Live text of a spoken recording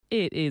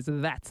It is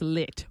That's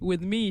Lit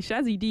with me,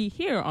 Shazzy D,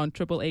 here on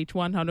Triple H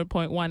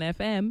 100.1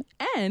 FM.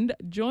 And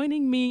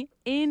joining me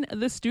in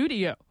the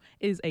studio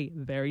is a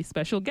very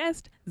special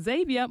guest,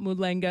 Xavier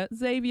Mulenga.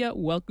 Xavier,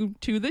 welcome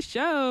to the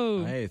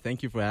show. Hey,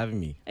 thank you for having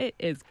me. It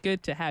is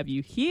good to have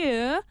you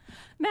here.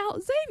 Now,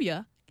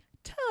 Xavier,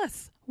 tell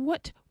us,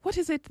 what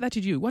is it that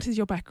you do? What is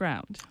your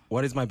background?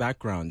 What is my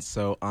background?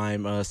 So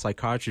I'm a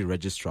psychiatry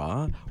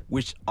registrar,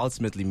 which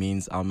ultimately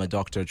means I'm a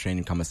doctor trained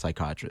to become a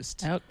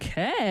psychiatrist.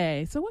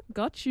 Okay. So what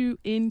got you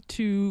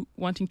into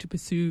wanting to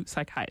pursue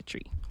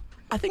psychiatry?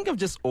 I think I've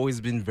just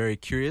always been very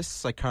curious.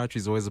 Psychiatry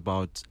is always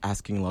about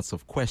asking lots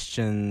of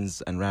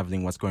questions,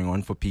 unraveling what's going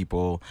on for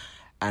people.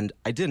 And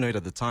I didn't know it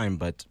at the time,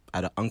 but I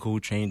had an uncle who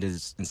trained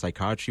in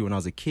psychiatry when I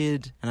was a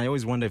kid. And I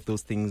always wonder if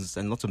those things,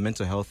 and lots of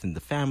mental health in the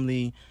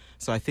family.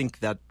 So I think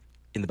that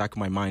in the back of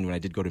my mind, when I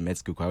did go to med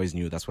school, I always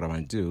knew that's what I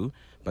wanted to do.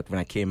 But when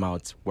I came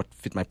out, what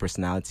fit my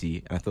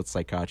personality, and I thought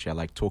psychiatry, I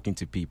like talking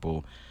to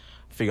people,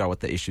 figure out what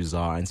the issues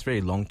are. And it's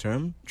very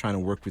long-term, trying to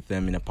work with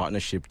them in a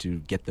partnership to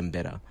get them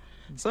better.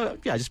 So,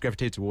 yeah, I just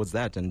gravitated towards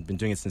that and been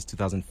doing it since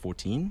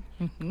 2014.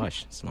 Mm-hmm.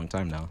 Gosh, it's a long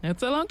time now.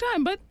 It's a long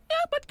time, but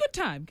good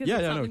time. Because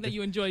it's something that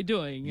you enjoy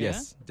doing. Yeah?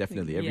 Yes,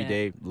 definitely. Every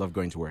day, love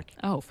going to work.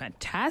 Oh,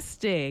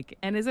 fantastic.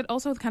 And is it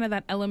also kind of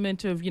that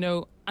element of,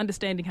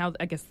 understanding how,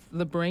 I guess,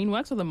 the brain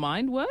works or the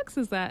mind works?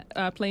 Does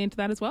that play into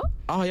that as well?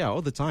 Oh, yeah,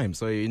 all the time.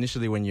 So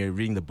initially when you're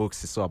reading the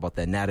books, it's all about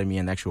the anatomy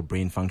and actual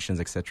brain functions,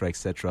 et cetera, et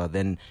cetera.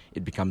 Then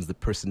it becomes the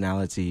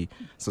personality.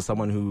 So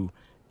someone who...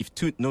 If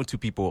no two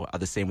people are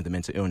the same with a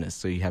mental illness,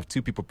 so you have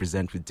two people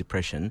present with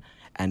depression,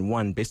 and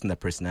one, based on their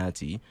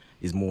personality,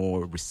 is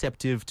more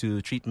receptive to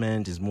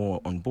treatment, is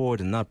more on board,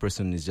 and another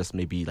person is just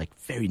maybe like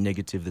very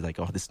negative. They're like,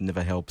 oh, this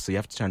never helps. So you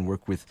have to try and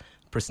work with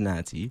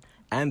personality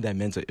and their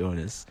mental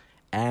illness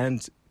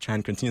and try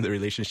and continue the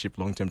relationship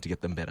long term to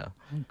get them better.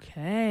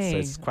 Okay. So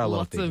it's quite a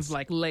lot of things. Lots of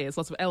like layers,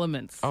 lots of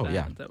elements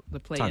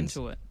that play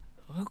into it.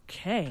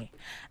 Okay.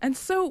 And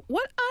so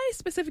what I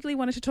specifically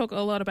wanted to talk a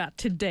lot about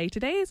today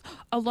is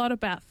a lot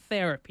about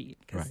therapy,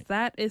 because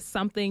that is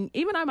something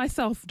even I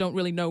myself don't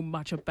really know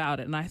much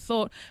about it. And I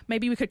thought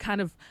maybe we could kind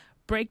of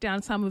break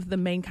down some of the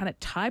main kind of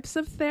types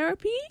of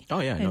therapy. Oh,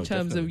 yeah. In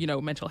terms of,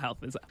 mental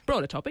health is a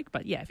broader topic.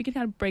 But yeah, if you could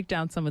kind of break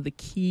down some of the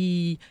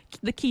key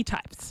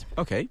types.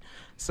 Okay.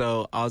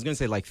 So I was going to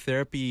say, like,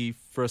 therapy,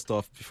 first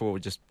off, before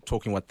just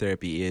talking what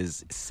therapy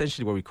is,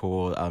 essentially what we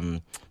call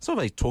sort of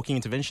like talking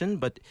intervention.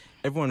 But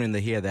everyone when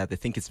they hear that, they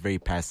think it's very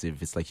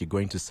passive. It's like you're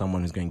going to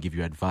someone who's going to give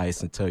you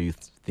advice and tell you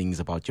things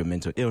about your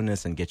mental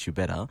illness and get you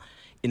better.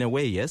 In a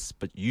way, yes,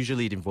 but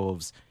usually it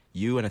involves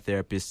you and a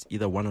therapist,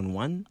 either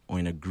one-on-one or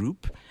in a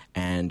group.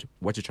 And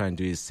what you're trying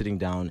to do is sitting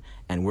down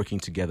and working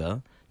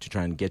together to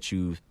try and get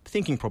you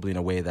thinking probably in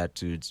a way that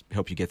to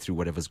help you get through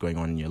whatever's going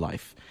on in your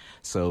life.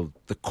 So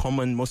the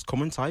most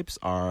common types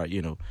are,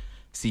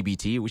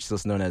 CBT, which is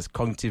also known as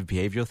cognitive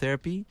behavioral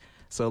therapy.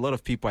 So a lot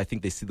of people, I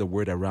think they see the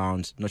word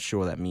around, not sure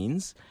what that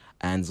means.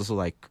 And it's also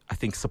like, I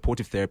think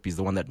supportive therapy is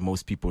the one that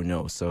most people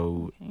know.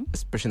 So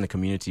especially in the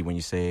community, when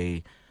you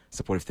say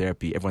supportive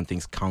therapy, everyone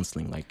thinks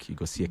counseling, like you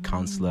go see a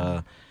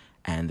counselor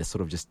and they're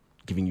sort of just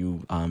giving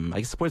you, I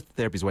guess supportive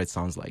therapy is what it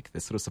sounds like.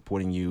 They're sort of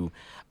supporting you,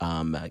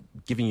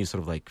 giving you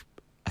sort of like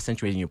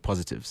accentuating your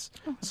positives.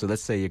 So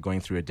let's say you're going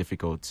through a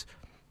difficult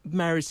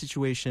marriage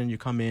situation, you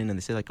come in and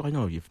they say like, oh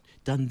no, you've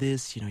done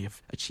this,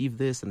 you've achieved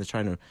this, and they're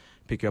trying to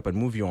pick you up and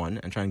move you on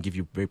and try and give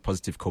you very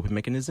positive coping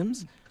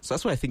mechanisms. So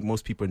that's what I think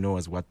most people know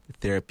as what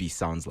therapy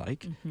sounds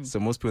like. So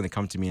most people, when they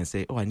come to me and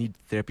say, oh, I need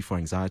therapy for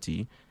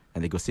anxiety,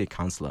 and they go see a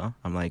counselor,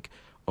 I'm like,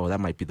 oh, that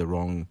might be the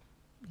wrong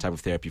type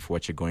of therapy for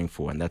what you're going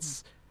for. And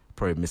that's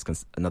probably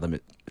another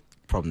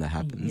problem that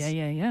happens.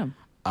 Yeah.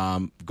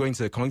 Going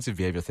to cognitive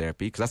behavioral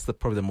therapy, because that's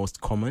probably the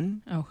most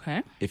common.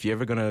 Okay. If you're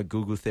ever going to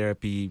Google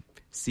therapy,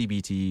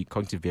 CBT,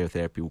 cognitive behavioral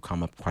therapy will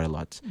come up quite a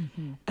lot.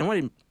 And what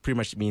it pretty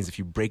much means, if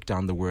you break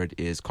down the word,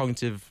 is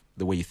cognitive,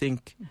 the way you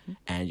think,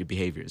 and your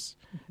behaviors.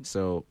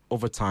 So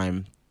over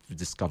time, we've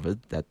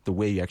discovered that the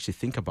way you actually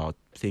think about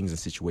things and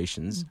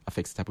situations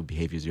affects the type of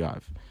behaviors you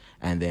have.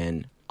 And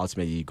then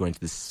ultimately you go into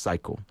this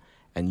cycle.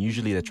 And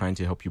usually they're trying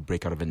to help you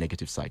break out of a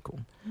negative cycle.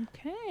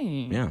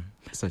 Okay. Yeah.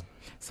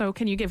 So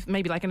can you give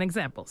maybe like an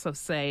example? So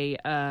say,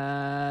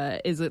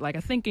 is it like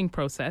a thinking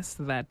process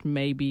that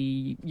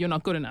maybe you're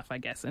not good enough, I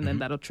guess, and then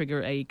that'll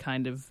trigger a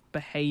kind of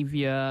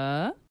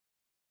behavior?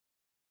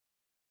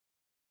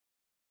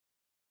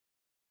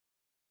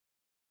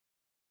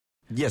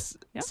 Yes.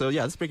 Yeah. So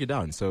let's break it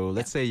down. So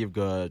let's say you've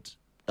got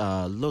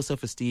low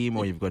self-esteem,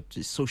 or you've got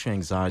social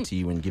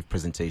anxiety when you give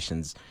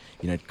presentations.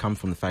 It comes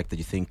from the fact that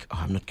you think, oh,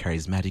 I'm not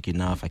charismatic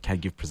enough, I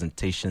can't give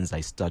presentations,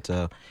 I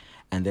stutter.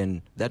 And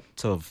then that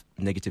sort of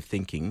negative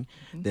thinking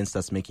then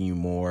starts making you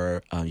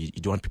more, you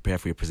don't want to prepare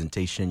for your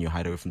presentation, you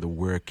hide away from the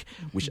work,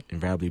 which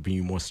invariably bring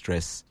you more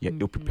stress, you're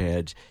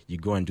ill-prepared, you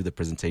go and do the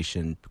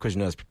presentation, because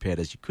you're not as prepared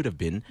as you could have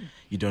been,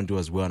 you don't do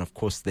as well, and of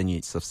course then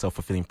it's a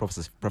self-fulfilling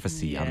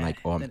prophecy. I'm like,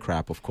 oh, I'm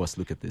crap, of course,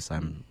 look at this,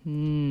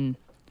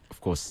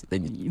 of course,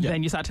 then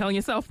you start telling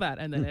yourself that,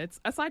 and then it's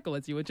a cycle,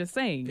 as you were just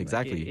saying.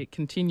 Exactly. Like it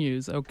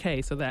continues.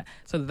 Okay, so that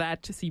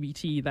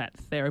CBT, that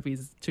therapy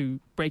is to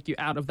break you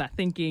out of that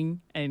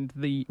thinking and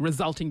the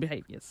resulting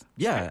behaviors.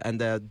 Yeah, and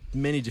there are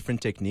many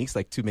different techniques,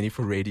 like too many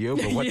for radio,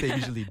 but what they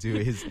usually do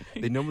is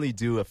they normally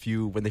do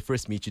when they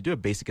first meet you, do a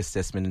basic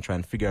assessment and try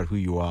and figure out who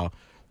you are,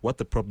 what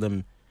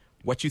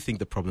you think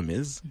the problem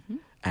is,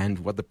 and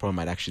what the problem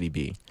might actually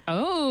be.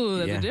 Oh,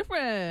 there's a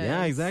difference.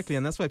 Yeah, exactly.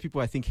 And that's why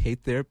people, I think, hate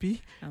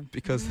therapy,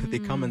 because they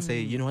come and say,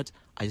 you know what,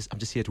 I'm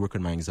just here to work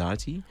on my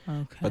anxiety.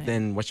 Okay. But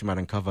then what you might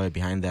uncover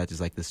behind that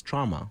is like this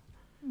trauma.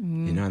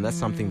 You know, and that's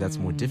something that's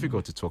more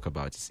difficult to talk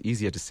about. It's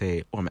easier to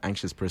say, I'm an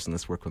anxious person,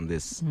 let's work on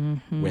this,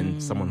 when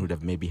someone would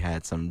have maybe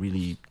had some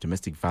really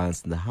domestic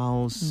violence in the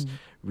house,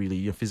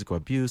 really physical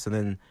abuse, and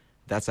then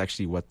that's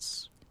actually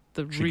what's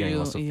the triggering real,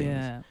 lots of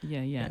things.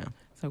 Yeah.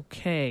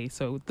 Okay,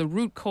 so the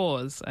root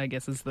cause, I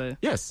guess, is the...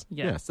 Yes,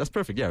 that's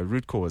perfect. Yeah,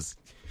 root cause.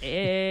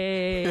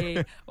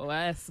 Hey,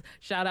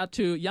 shout out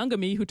to younger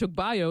me who took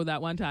bio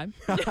that one time.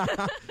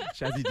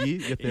 Shazzy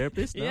D, your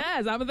therapist now?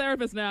 Yes, I'm a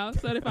therapist now.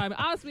 Certified.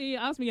 Ask me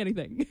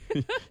anything.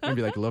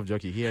 Maybe like a love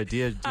jockey here.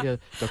 Dear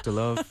Dr.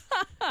 Love,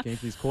 can you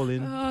please call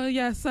in? Oh,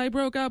 yes, I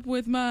broke up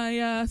with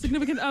my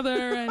significant other,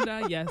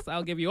 and yes,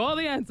 I'll give you all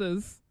the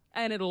answers.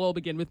 And it'll all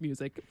begin with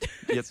music.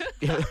 Yes.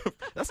 Yeah.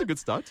 That's a good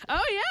start.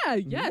 Oh, yeah.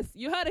 Yes.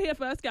 You heard it here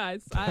first,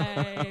 guys.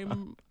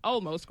 I'm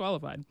almost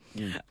qualified.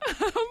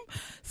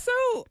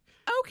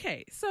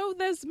 So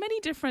there's many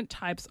different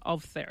types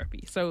of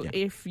therapy. So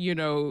if,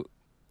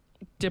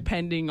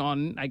 depending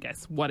on, I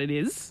guess, what it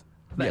is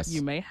that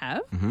you may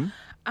have,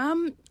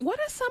 what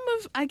are some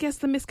of, I guess,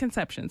 the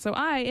misconceptions? So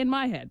in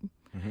my head,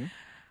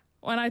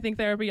 when I think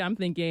therapy, I'm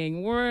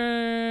thinking,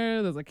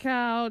 there's a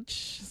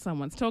couch,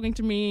 someone's talking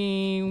to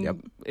me. Yep.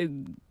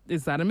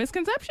 Is that a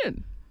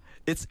misconception?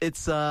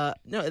 No,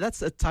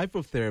 that's a type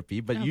of therapy,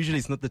 but usually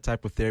it's not the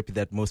type of therapy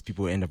that most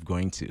people end up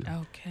going to.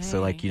 Okay.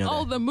 So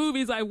all the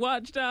movies I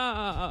watched.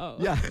 Oh.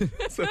 Yeah.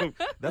 So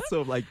that's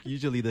sort of like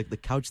usually the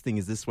couch thing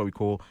is this what we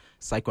call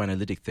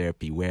psychoanalytic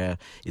therapy, where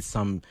it's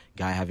some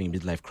guy having a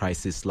midlife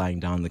crisis lying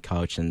down on the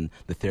couch and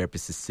the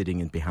therapist is sitting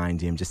in behind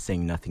him just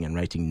saying nothing and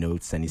writing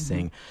notes, and he's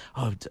saying,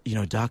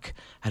 Doc,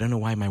 I don't know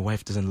why my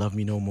wife doesn't love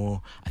me no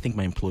more. I think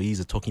my employees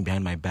are talking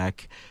behind my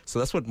back. So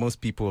that's what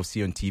most people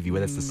see on TV,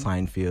 whether it's the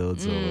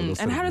Seinfelds or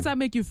those. And how does that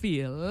make you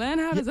feel?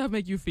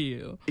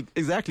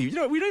 Exactly. We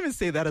don't even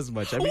say that as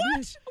much. I mean,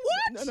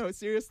 What? No,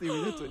 seriously.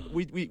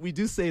 We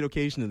do say it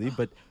occasionally,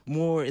 but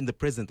more in the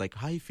present. Like,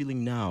 how are you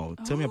feeling now?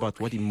 Tell me about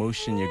what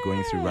emotion you're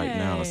going through right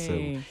now. So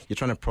you're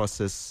trying to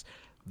process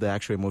the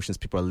actual emotions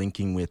people are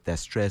linking with their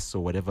stress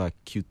or whatever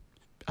acute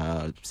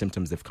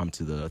symptoms they've come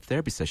to the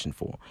therapy session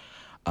for.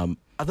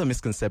 Other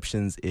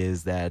misconceptions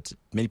is that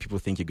many people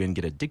think you're going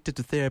to get addicted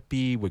to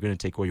therapy, we're going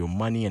to take all your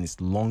money, and it's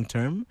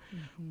long-term.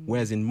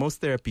 Whereas in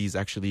most therapies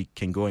actually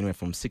can go anywhere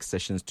from 6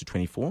 sessions to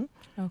 24.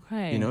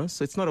 Okay.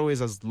 So it's not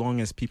always as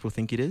long as people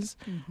think it is.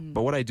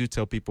 But what I do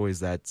tell people is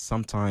that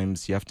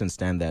sometimes you have to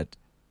understand that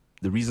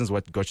the reasons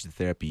what got you to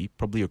therapy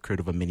probably occurred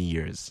over many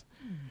years.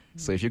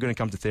 So if you're going to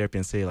come to therapy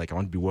and say, like, I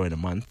want to be well in a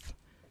month,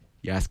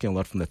 you're asking a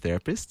lot from the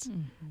therapist.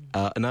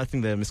 Another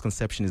thing, the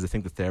misconception is I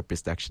think the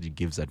therapist actually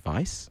gives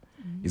advice.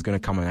 He's going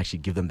to come and actually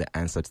give them the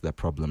answer to that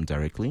problem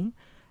directly.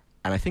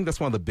 And I think that's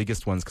one of the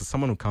biggest ones, because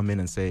someone will come in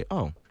and say,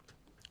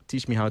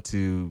 teach me how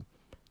to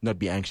not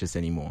be anxious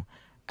anymore.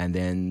 And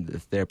then the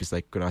therapist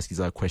going to ask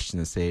these other questions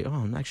and say,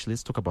 actually,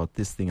 let's talk about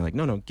this thing. And like,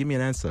 no, give me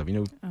an answer.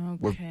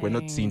 We're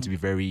not seen to be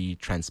very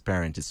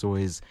transparent. It's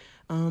always,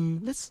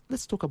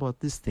 let's talk about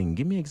this thing.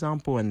 Give me an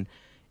example. And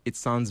it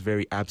sounds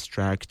very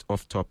abstract,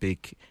 off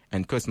topic,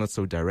 and because it's not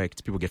so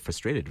direct, people get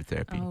frustrated with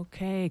therapy.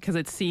 Okay, because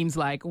it seems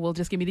like, well,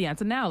 just give me the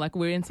answer now. Like,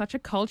 we're in such a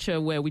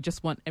culture where we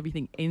just want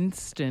everything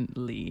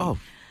instantly.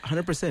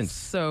 100%.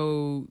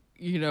 So,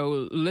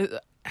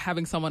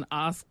 having someone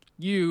ask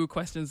you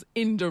questions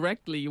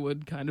indirectly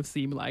would kind of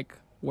seem like,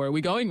 where are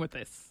we going with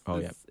this?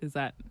 Is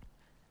that...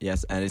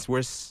 Yes, and it's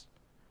worse...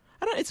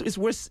 It's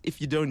worse if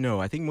you don't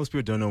know. I think most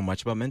people don't know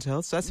much about mental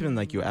health. So that's even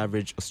like your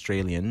average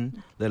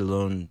Australian, let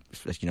alone,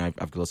 I've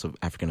got lots of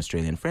African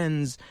Australian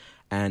friends,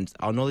 and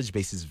our knowledge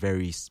base is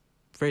very,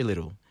 very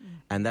little.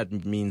 And that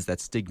means that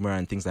stigma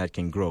and things like that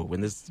can grow.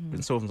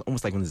 It's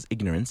almost like when there's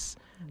ignorance,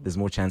 there's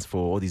more chance for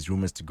all these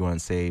rumors to go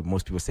and say,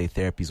 most people say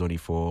therapy is only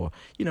for,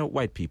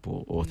 white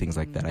people or things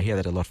like that. I hear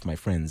that a lot from my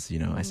friends,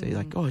 I say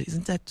like,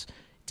 isn't that...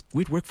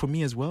 would work for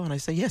me as well? And I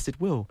say, yes, it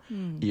will.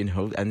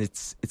 And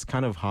it's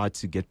kind of hard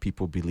to get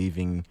people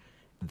believing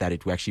that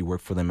it will actually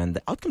work for them. And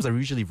the outcomes are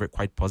usually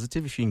quite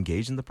positive if you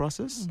engage in the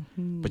process.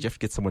 But you have to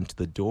get someone to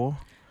the door.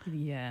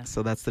 Yeah.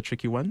 So that's the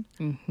tricky one.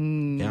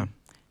 Yeah.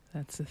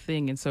 That's the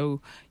thing. And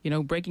so,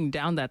 breaking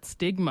down that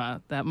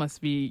stigma, that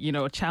must be,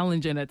 a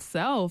challenge in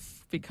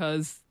itself,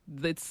 because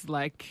it's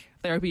like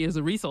therapy is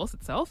a resource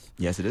itself.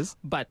 Yes, it is.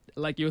 But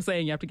like you were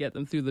saying, you have to get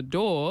them through the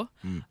door.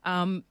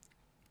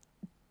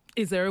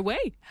 Is there a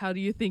way? How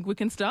do you think we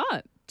can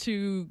start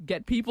to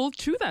get people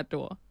to that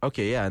door?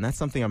 Okay, yeah, and that's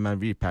something I'm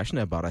really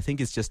passionate about. I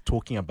think it's just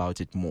talking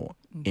about it more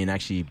in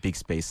actually big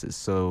spaces.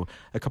 So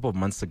a couple of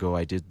months ago,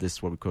 I did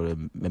this, what we call a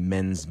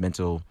men's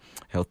mental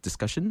health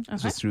discussion.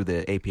 This was through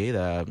the APA,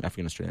 the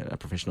African Australian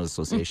Professionals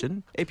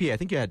Association. APA, I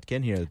think you had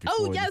Ken here before.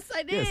 Oh, yes,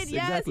 I did. Yes,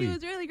 exactly. He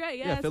was really great.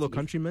 Yes. Yeah, fellow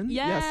countryman.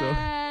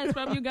 Yes,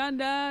 from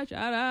Uganda.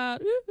 Shout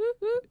out.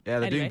 Yeah,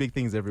 they're doing big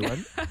things,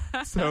 everyone.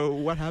 So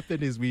what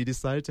happened is we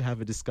decided to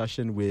have a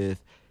discussion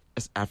with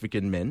as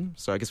African men.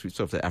 So I guess we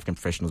sort of the African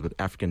professionals, but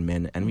African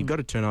men. And we got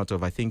a turnout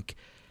of, I think,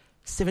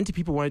 70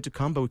 people wanted to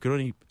come, but we could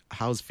only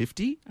house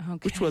 50,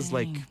 which was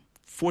like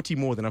 40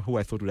 more than who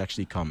I thought would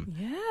actually come.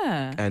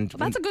 Yeah. And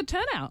that's a good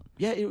turnout.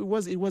 Yeah, it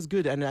was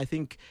good. And I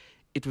think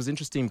it was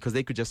interesting because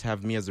they could just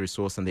have me as a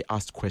resource and they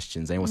asked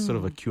questions. And it was sort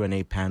of a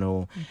Q&A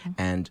panel.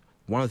 And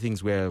one of the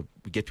things where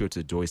we get people to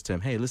the door is tell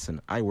them, hey,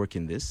 listen, I work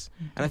in this.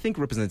 And I think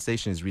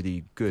representation is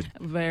really good.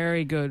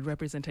 Very good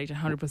representation,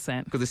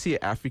 100%. Because they see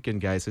African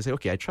guys, they say,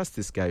 okay, I trust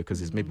this guy because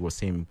he's maybe the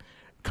same,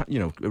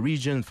 a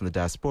region from the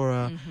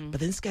diaspora.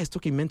 But then this guy's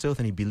talking mental health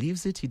and he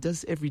believes it. He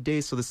does every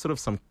day. So there's sort of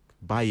some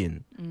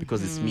buy-in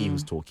because it's me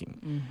who's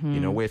talking.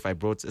 Where if I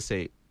brought,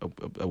 say,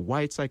 a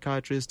white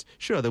psychiatrist,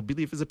 sure, they'll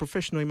believe as a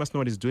professional, he must know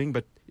what he's doing.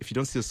 But if you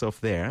don't see yourself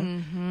there,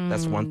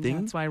 that's one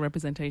thing. That's why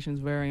representation is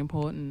very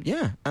important.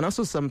 Yeah. And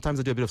also sometimes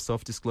I do a bit of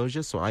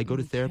self-disclosure. So I go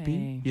to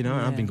therapy, and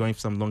I've been going for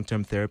some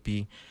long-term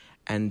therapy.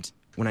 And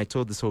when I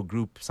told this whole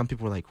group, some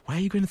people were like, why are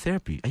you going to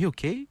therapy? Are you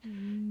okay?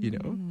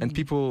 And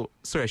people,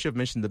 sorry, I should have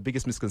mentioned the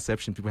biggest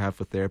misconception people have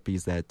for therapy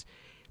is that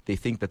they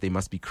think that they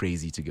must be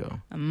crazy to go.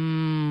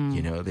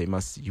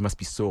 You must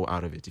be so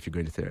out of it if you're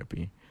going to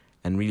therapy.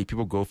 And really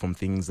people go from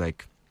things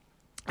like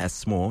as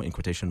small, in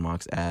quotation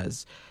marks,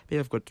 as they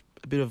have got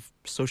a bit of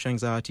social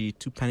anxiety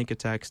to panic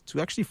attacks to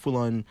actually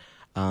full-on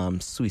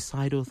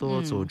suicidal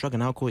thoughts or drug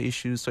and alcohol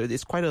issues. So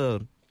it's quite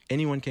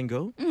anyone can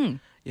go,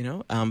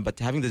 but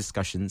having the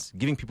discussions,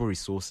 giving people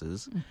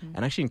resources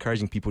and actually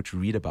encouraging people to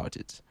read about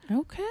it.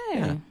 Okay.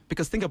 Yeah.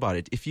 Because think about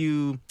it. If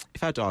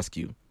I had to ask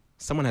you,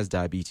 someone has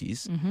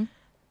diabetes,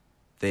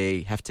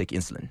 they have to take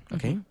insulin,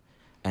 okay?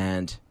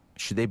 And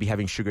should they be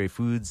having sugary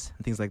foods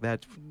and things like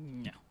that?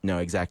 No,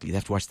 exactly. They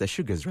have to watch their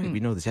sugars, right? We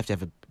know this. You have to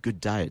have a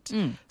good diet.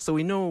 So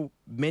we know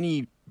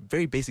many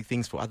very basic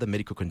things for other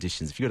medical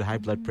conditions. If you got high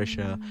blood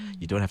pressure,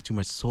 you don't have too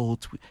much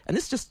salt. And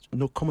it's just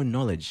no common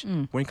knowledge.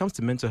 When it comes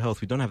to mental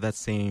health, we don't have that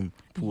same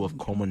pool of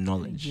common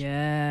knowledge.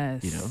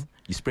 Yes.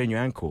 You sprain your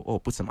ankle. Oh,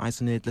 put some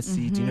ice on it. Let's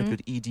see. Do you know if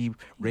you got ED?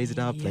 Raise it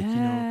up.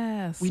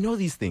 Yes. We know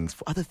these things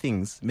for other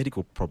things,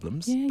 medical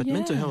problems. But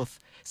mental health,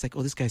 it's like,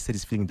 oh, this guy said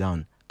he's feeling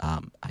down. I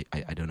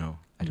don't know.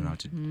 I don't know how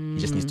to. He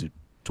just needs to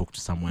talk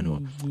to someone or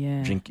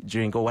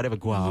drink or whatever,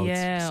 go out,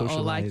 socialize.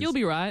 Or like, you'll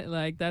be right.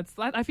 Like,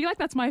 I feel like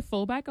that's my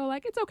fallback. Or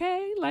like, it's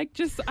okay. Like,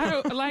 just, I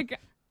don't, like,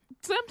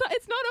 sometimes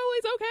it's not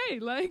always okay.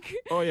 Like,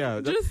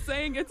 just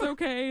saying it's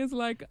okay is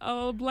like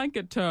a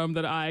blanket term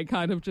that I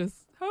kind of just,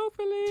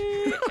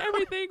 hopefully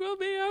everything will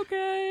be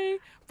okay.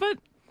 But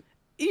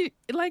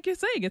like you're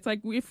saying, it's like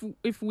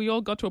if we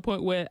all got to a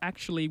point where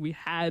actually we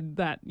had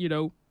that,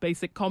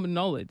 basic common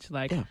knowledge,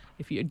 like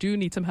if you do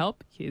need some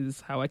help,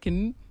 here's how I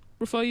can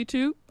refer you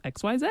to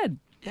XYZ.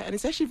 Yeah, and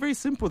it's actually very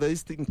simple.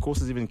 There's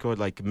courses even called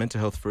like mental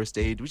health first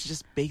aid, which is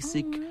just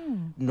basic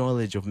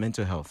knowledge of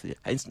mental health. We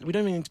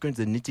don't even need to go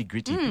into the nitty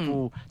gritty.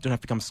 People don't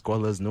have to become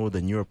scholars, know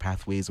the neural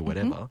pathways or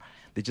whatever.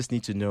 They just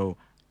need to know,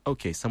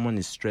 okay, someone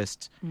is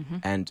stressed,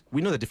 and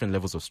we know the different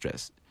levels of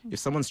stress. If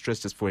someone's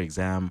stressed just for an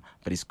exam,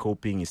 but he's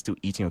coping, he's still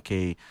eating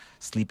okay,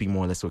 sleeping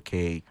more or less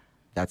okay,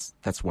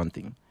 that's one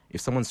thing. If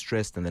someone's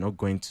stressed and they're not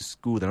going to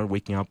school, they're not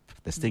waking up,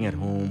 they're staying at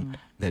home,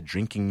 they're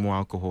drinking more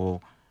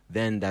alcohol,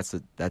 then that's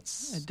a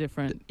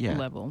different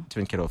level,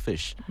 different kettle of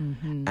fish.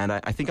 And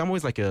I think I'm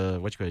always like a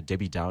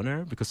Debbie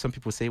Downer, because some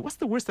people say, what's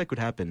the worst that could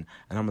happen?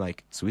 And I'm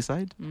like,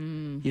 suicide. So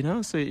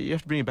you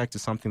have to bring it back to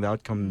something. The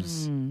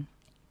outcomes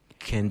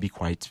can be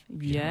quite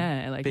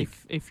like big.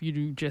 If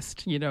you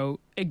just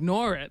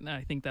ignore it,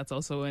 I think that's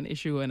also an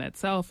issue in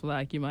itself.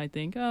 Like, you might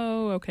think,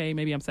 oh, okay,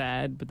 maybe I'm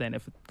sad, but then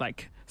if it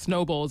like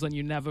snowballs and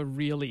you never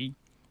really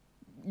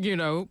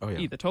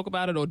either talk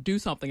about it or do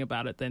something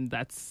about it, then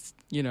that's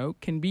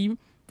can be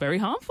very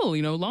harmful,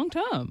 long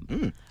term.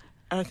 And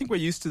I think we're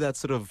used to that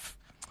sort of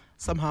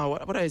somehow.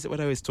 What I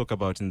always talk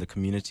about in the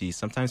community,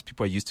 sometimes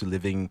people are used to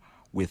living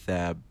with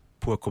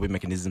poor coping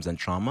mechanisms and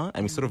trauma,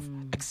 and we sort of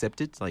accept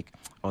it, like,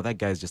 oh, that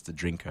guy's just a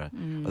drinker.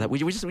 Or that we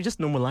just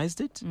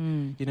normalized it,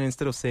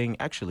 instead of saying,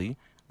 actually,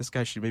 this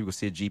guy should maybe go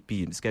see a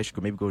GP, and this guy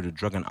should maybe go to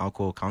drug and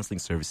alcohol counseling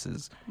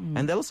services.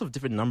 And there are lots of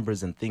different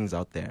numbers and things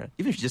out there,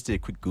 even if you just did a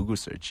quick Google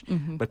search.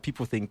 But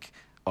people think,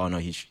 oh no,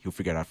 he'll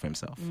figure it out for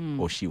himself,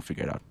 or she'll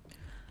figure it out.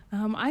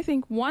 I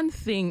think one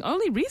thing, I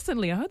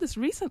heard this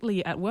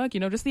recently at work,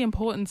 just the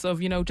importance of,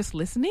 just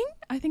listening.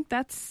 I think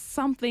that's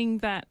something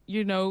that,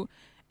 it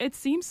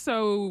just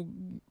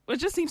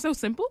seems so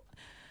simple.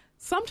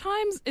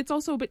 Sometimes it's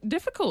also a bit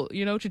difficult,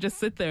 to just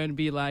sit there and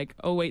be like,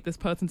 oh, wait, this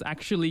person's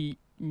actually,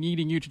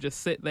 needing you to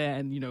just sit there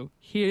and,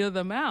 hear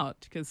them out.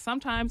 Because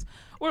sometimes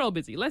we're all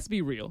busy. Let's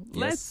be real.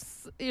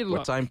 Yes.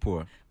 We're time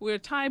poor. We're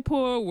time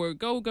poor. We're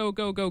go, go,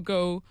 go, go,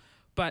 go.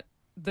 But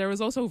there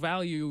is also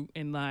value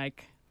in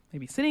like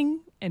maybe sitting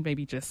and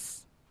maybe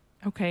just,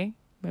 okay,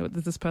 what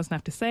does this person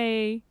have to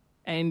say?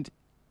 And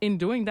in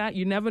doing that,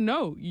 you never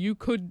know. You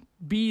could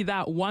be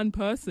that one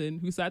person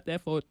who sat there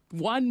for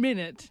 1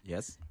 minute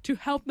to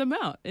help them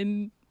out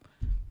and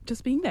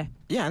just being there.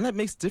 Yeah, and that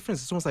makes a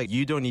difference. It's almost like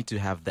you don't need to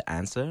have the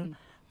answer,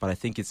 but I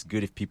think it's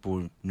good if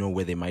people know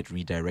where they might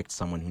redirect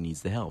someone who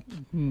needs the help,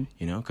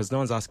 because no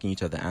one's asking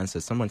each other the answer.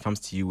 Someone comes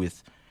to you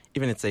with,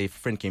 even let's say a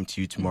friend came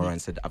to you tomorrow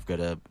and said,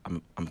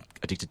 I'm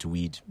addicted to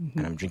weed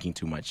and I'm drinking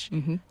too much.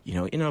 In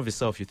and of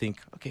yourself, you think,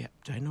 okay,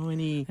 do I know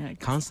any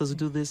counselors who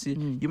do this?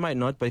 You might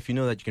not, but if you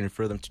know that you can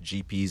refer them to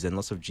GPs, and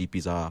lots of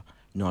GPs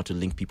know how to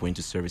link people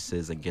into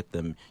services and get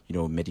them,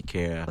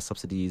 Medicare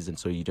subsidies, and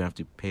so you don't have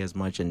to pay as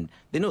much. And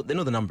they know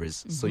the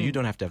numbers, so you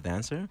don't have to have the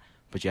answer,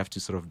 but you have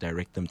to sort of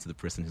direct them to the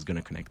person who's going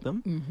to connect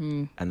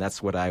them. And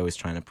that's what I always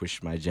try to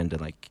push my agenda.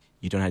 Like,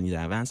 you don't need to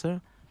have an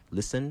answer.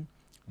 Listen.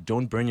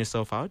 Don't burn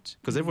yourself out,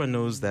 because everyone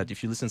knows that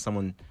if you listen to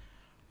someone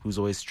who's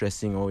always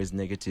stressing, always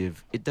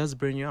negative, it does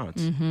burn you out.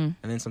 And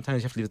then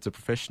sometimes you have to leave it to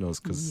professionals,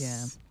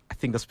 because I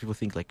think that's what people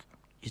think, like,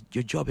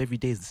 your job every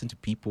day is listen to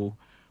people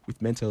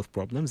with mental health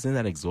problems. Isn't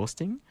that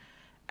exhausting?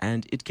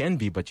 And it can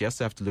be, but you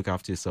also have to look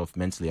after yourself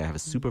mentally. I have a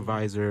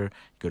supervisor,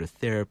 go to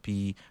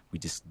therapy, we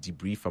just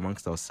debrief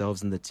amongst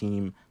ourselves in the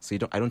team. So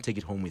I don't take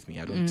it home with me.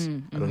 I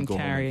don't go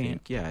home and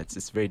think. Yeah,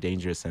 it's very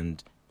dangerous.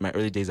 And my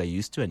early days I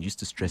used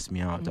to stress me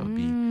out. I would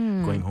be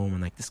going home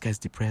and like, this guy's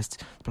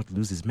depressed, he's about to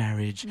lose his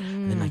marriage,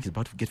 and then like he's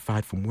about to get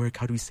fired from work.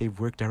 How do we save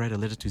work? Do I write a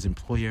letter to his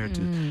employer?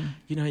 And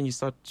you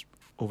start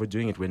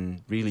overdoing it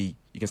when really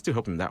you can still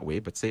help him that way,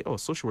 but say,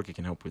 social worker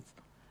can help with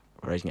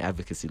writing an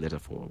advocacy letter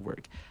for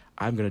work.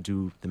 I'm going to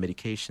do the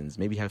medications.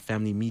 Maybe have a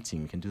family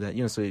meeting. We can do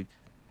that. So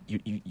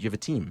you have a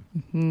team,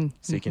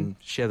 so you can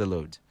share the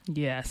load.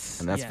 Yes.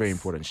 And that's very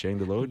important. Sharing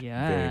the load,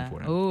 very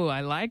important. Oh,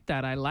 I like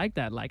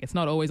that. Like, it's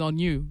not always on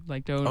you.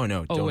 Like,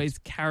 don't always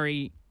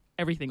carry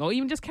everything, or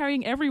even just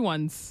carrying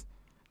everyone's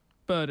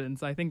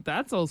burdens. I think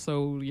that's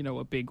also,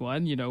 a big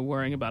one,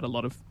 worrying about a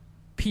lot of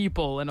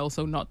people and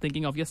also not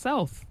thinking of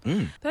yourself.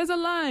 There's a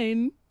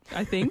line,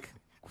 I think,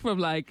 from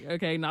like,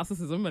 okay,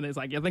 narcissism, and it's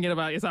like you're thinking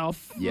about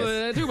yourself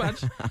too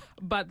much.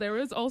 But there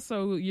is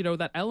also,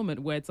 that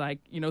element where it's like,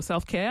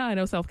 self-care. I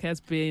know self-care's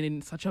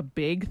been such a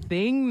big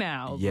thing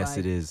now. Yes,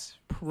 it is.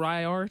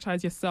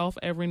 Prioritize yourself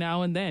every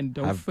now and then.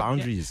 Don't have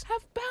boundaries.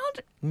 Have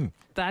boundaries.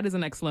 That is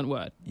an excellent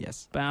word.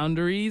 Yes.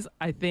 Boundaries.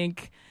 I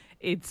think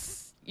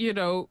it's,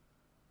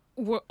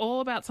 we're all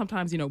about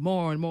sometimes,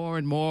 more and more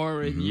and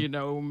more.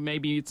 And,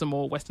 maybe it's a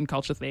more Western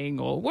culture thing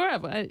or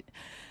wherever.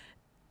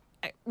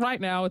 Right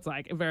now, it's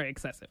like very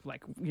excessive.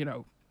 Like,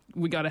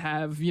 we got to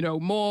have,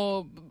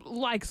 more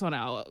likes on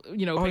our,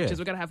 pictures.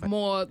 We got to have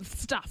more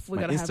stuff. We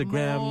got to have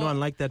Instagram, more. No one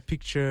liked that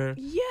picture.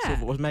 Yeah.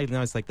 So automatically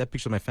now it's like that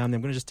picture of my family.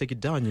 I'm going to just take it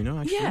down,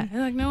 actually. Yeah.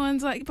 And like no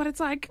one's like, but it's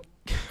like,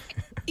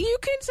 you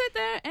can sit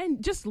there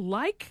and just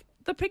like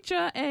the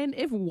picture. And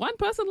if one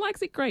person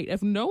likes it, great.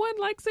 If no one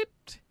likes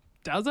it,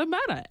 doesn't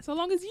matter. So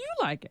long as you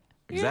like it.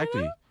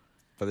 Exactly.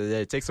 But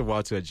it takes a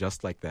while to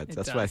adjust like that.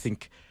 That's why I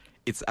think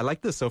I like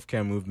the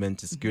self-care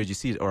movement. It's good. You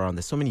see it around.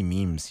 There's so many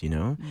memes,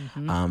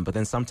 but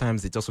then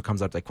sometimes it also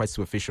comes out like quite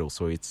superficial.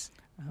 So it's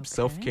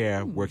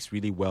self-care works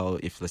really well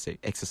if, let's say,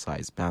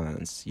 exercise,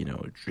 balance,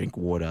 drink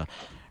water,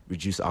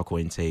 reduce alcohol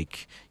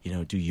intake,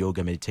 do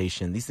yoga,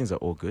 meditation. These things are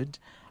all good.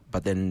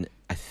 But then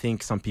I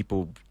think some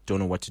people don't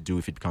know what to do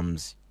if it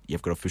becomes,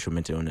 you've got official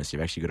mental illness,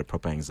 you've actually got a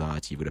proper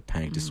anxiety, you've got a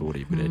panic disorder,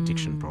 you've got an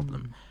addiction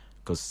problem.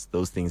 Because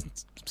those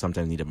things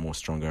sometimes need a more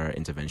stronger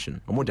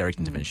intervention, a more direct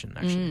intervention,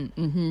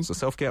 actually. So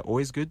self-care,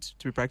 always good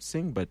to be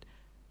practicing, but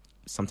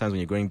sometimes when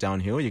you're going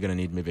downhill, you're going to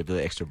need maybe a bit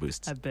of extra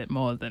boost. A bit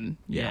more than,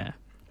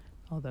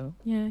 Although,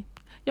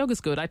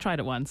 yoga's good. I tried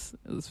it once.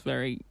 It was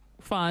very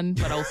fun,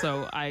 but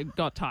also I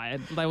got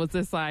tired. There was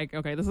this like,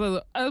 okay, this is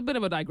a bit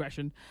of a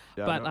digression,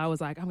 but I was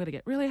like, I'm going to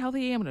get really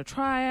healthy. I'm going to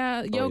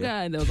try yoga.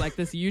 And there was like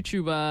this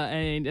YouTuber,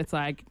 and it's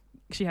like,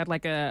 she had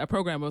like a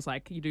program where it was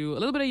like you do a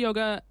little bit of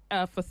yoga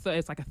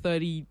it's like a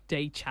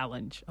 30-day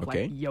challenge of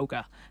like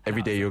yoga.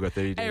 Every day yoga,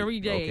 30 days. Every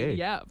day,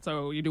 yeah.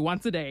 So you do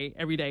once a day,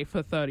 every day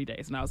for 30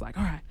 days. And I was like,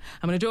 all right,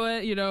 I'm going to do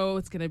it.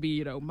 It's going to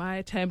be, my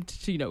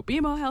attempt to, be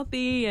more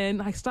healthy. And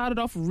I started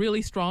off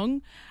really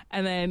strong.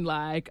 And then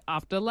like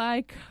after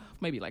like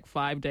maybe like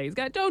 5 days,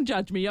 don't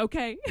judge me,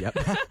 okay? Yep.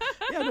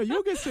 Yeah, no,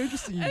 yoga's so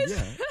interesting.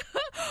 Yeah.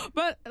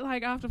 But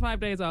like after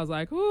 5 days, I was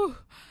like, ooh,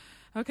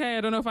 okay,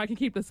 I don't know if I can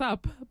keep this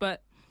up.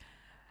 But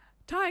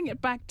tying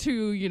it back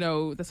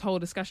to, this whole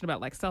discussion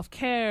about like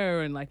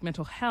self-care and like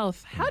mental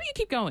health, how do you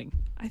keep going?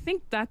 I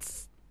think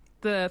that's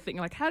the thing.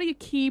 Like, how do you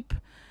keep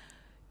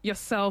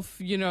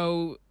yourself,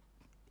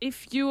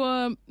 if you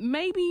are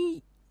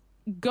maybe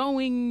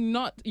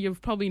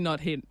you've probably not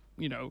hit,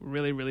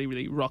 really, really,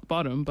 really rock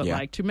bottom, but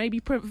like to maybe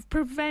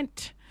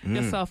prevent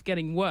yourself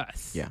getting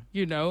worse. Yeah.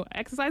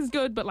 Exercise is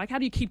good, but like, how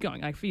do you keep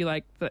going? I feel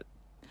like that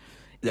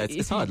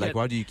It's hard. Like,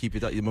 why do you keep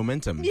it up? The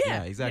momentum.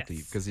 Yeah,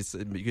 exactly.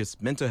 Because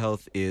mental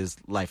health is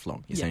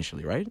lifelong,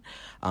 essentially, right?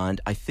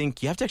 And I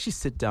think you have to actually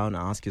sit down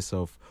and ask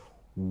yourself,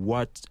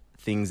 what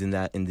things in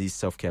these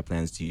self-care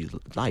plans do you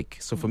like?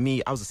 So for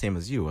me, I was the same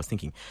as you. I was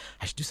thinking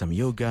I should do some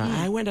yoga.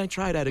 I went and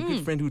tried. I had a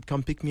good friend who would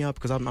come pick me up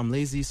because I'm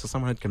lazy, so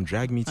someone had come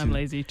drag me to. I'm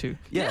lazy too.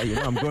 Yeah,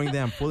 I'm going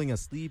there, I'm falling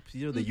asleep.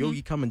 The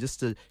yogi come and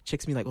just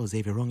checks me like, oh,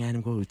 Xavier, wrong hand,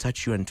 I'm going to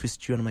touch you and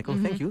twist you, and I'm like,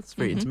 oh, thank you, it's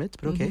very intimate,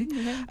 but okay.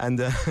 And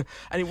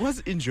it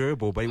was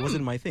enjoyable, but it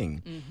wasn't my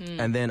thing.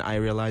 And then I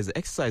realized that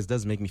exercise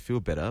does make me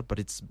feel better, but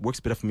it works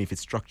better for me if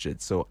it's structured.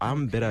 So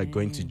I'm better at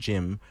going to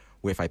gym,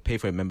 where if I pay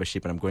for a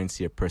membership and I'm going to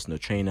see a personal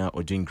trainer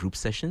or doing group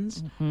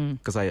sessions,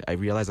 because I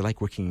realize I like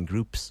working in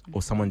groups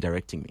or someone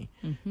directing me.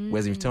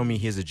 Whereas if you tell me,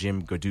 here's a gym,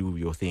 go do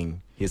your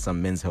thing, here's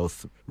some men's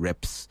health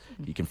reps,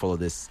 you can follow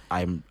this,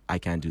 I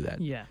can't do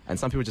that. Yeah. And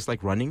some people just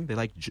like running, they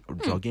like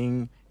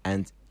jogging,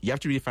 and you have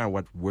to really find out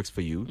what works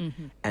for you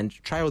and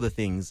try all the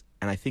things.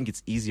 And I think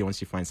it's easier once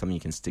you find something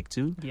you can stick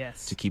to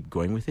keep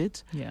going with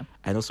it. Yeah.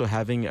 And also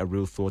having a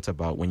real thought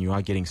about when you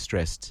are getting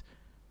stressed,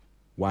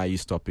 why are you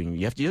stopping?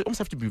 You almost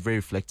have to be very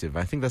reflective.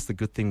 I think that's the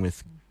good thing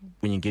with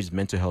when you engage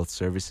mental health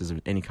services of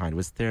any kind,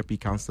 whether it's therapy,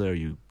 counselor,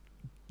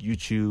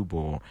 YouTube,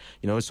 or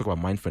let's talk about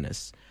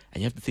mindfulness.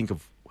 And you have to think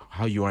of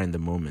how you are in the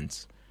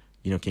moment.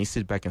 Can you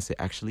sit back and say,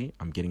 actually,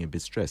 I'm getting a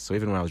bit stressed. So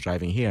even when I was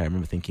driving here, I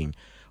remember thinking,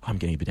 oh, I'm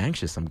getting a bit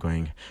anxious. I'm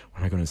going, what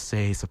am I going to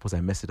say? Suppose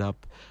I mess it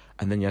up.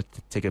 And then you have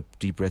to take a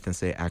deep breath and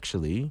say,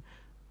 actually,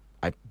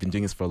 I've been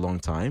doing this for a long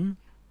time.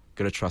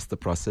 Got to trust the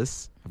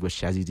process. I've got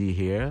Shazzy D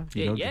here,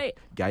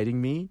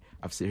 guiding me.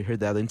 I've heard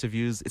the other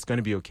interviews. It's going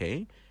to be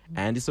okay.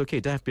 And it's okay.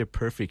 It doesn't have to be a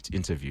perfect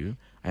interview.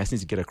 I just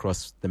need to get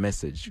across the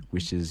message,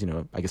 which is,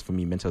 I guess for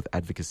me, mental health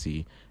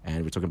advocacy.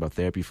 And we're talking about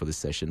therapy for this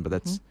session. But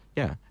that's,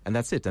 and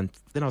that's it. And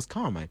then I was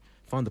calm. I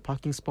found the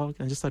parking spot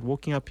and just started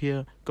walking up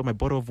here, got my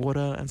bottle of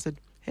water and said,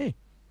 hey,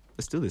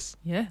 let's do this.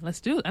 Yeah, let's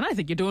do it. And I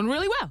think you're doing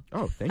really well.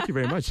 Oh, thank you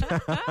very much.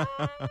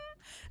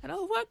 And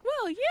all worked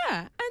well,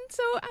 yeah. And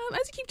so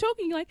as you keep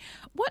talking, like,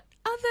 what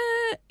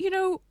other,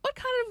 what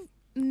kind of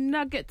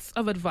nuggets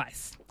of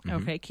advice,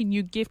 okay, can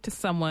you give to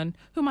someone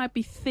who might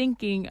be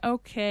thinking,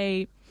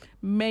 okay,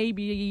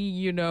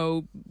 maybe,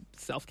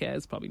 self-care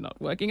is probably not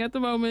working at the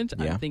moment.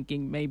 Yeah. I'm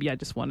thinking maybe I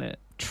just want to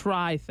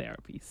try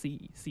therapy,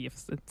 see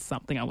if it's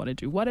something I want to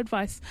do. What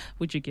advice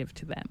would you give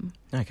to them?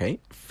 Okay.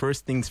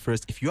 First things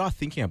first, if you are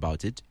thinking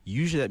about it,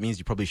 usually that means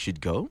you probably should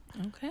go.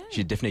 Okay. You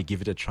should definitely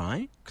give it a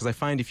try. Because I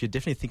find if you're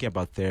definitely thinking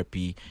about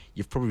therapy,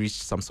 you've probably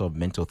reached some sort of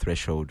mental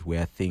threshold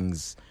where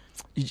things...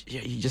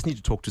 You just need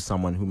to talk to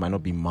someone who might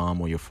not be mom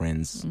or your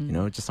friends,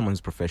 just someone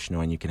who's professional,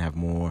 and you can have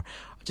more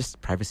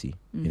just privacy,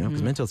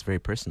 because mental is very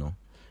personal,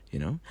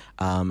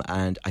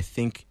 and I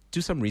think do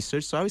some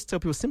research. So I always tell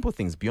people simple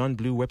things. Beyond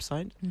Blue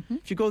website,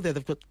 if you go there,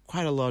 they've got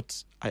quite a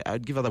lot.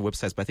 I'd give other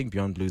websites, but I think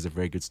Beyond Blue is a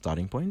very good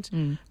starting point.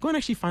 Go and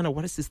actually find out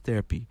what is this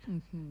therapy,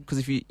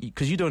 because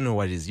you don't know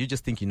what it is, you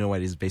just think you know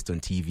what it is based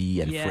on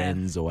TV and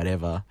friends or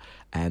whatever,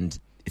 and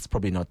it's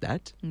probably not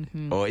that,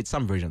 or it's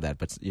some version of that,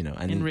 but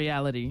and in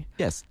reality,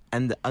 yes.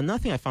 And another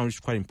thing I found which is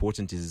quite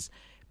important is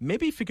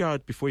maybe figure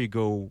out before you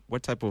go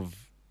what type of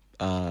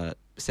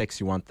sex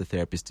you want the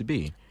therapist to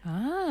be.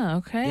 Ah,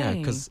 okay. Yeah,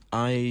 because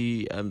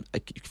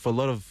for a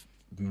lot of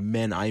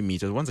men I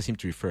meet, or the ones I seem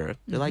to refer,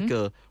 they're like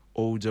a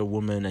older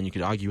woman, and you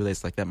could argue whether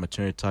it's like that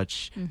maternal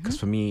touch. Because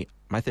for me,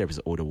 my therapist is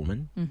an older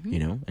woman,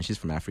 and she's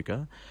from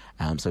Africa.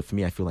 So for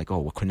me, I feel like,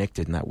 we're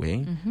connected in that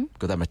way.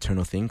 Got that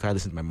maternal thing. I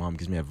listen to my mom,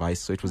 gives me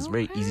advice. So it was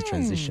very easy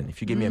transition.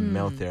 If you gave me a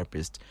male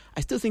therapist,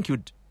 I still think you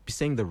would be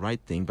saying the right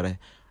thing, but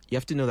you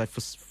have to know that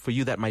for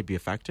you, that might be a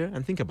factor,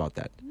 and think about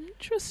that.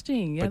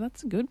 Interesting. Yeah,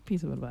 that's a good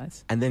piece of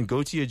advice. And then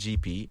go to your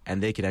GP,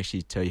 and they can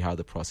actually tell you how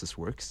the process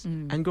works,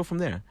 and go from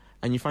there.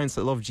 And you find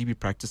a lot of GP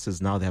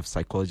practices now, they have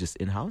psychologists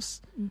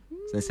in-house.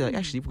 So they say, like,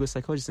 actually, if we go to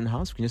psychologists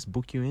in-house, we can just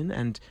book you in,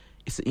 and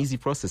it's an easy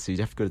process. So you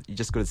just go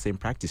to the same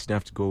practice. You don't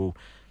have to go,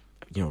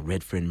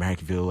 Redfern,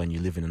 Marrickville, and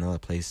you live in another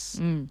place,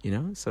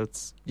 So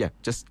it's,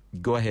 just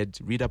go ahead,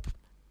 read up,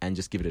 and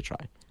just give it a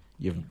try.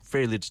 You have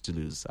very little to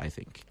lose, I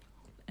think.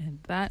 And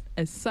that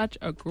is such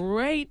a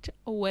great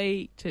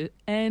way to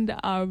end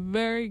our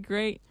very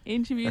great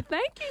interview.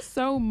 Thank you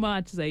so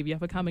much, Xavier,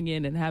 for coming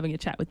in and having a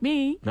chat with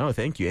me. No,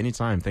 thank you.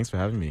 Anytime. Thanks for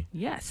having me.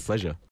 Yes. Pleasure.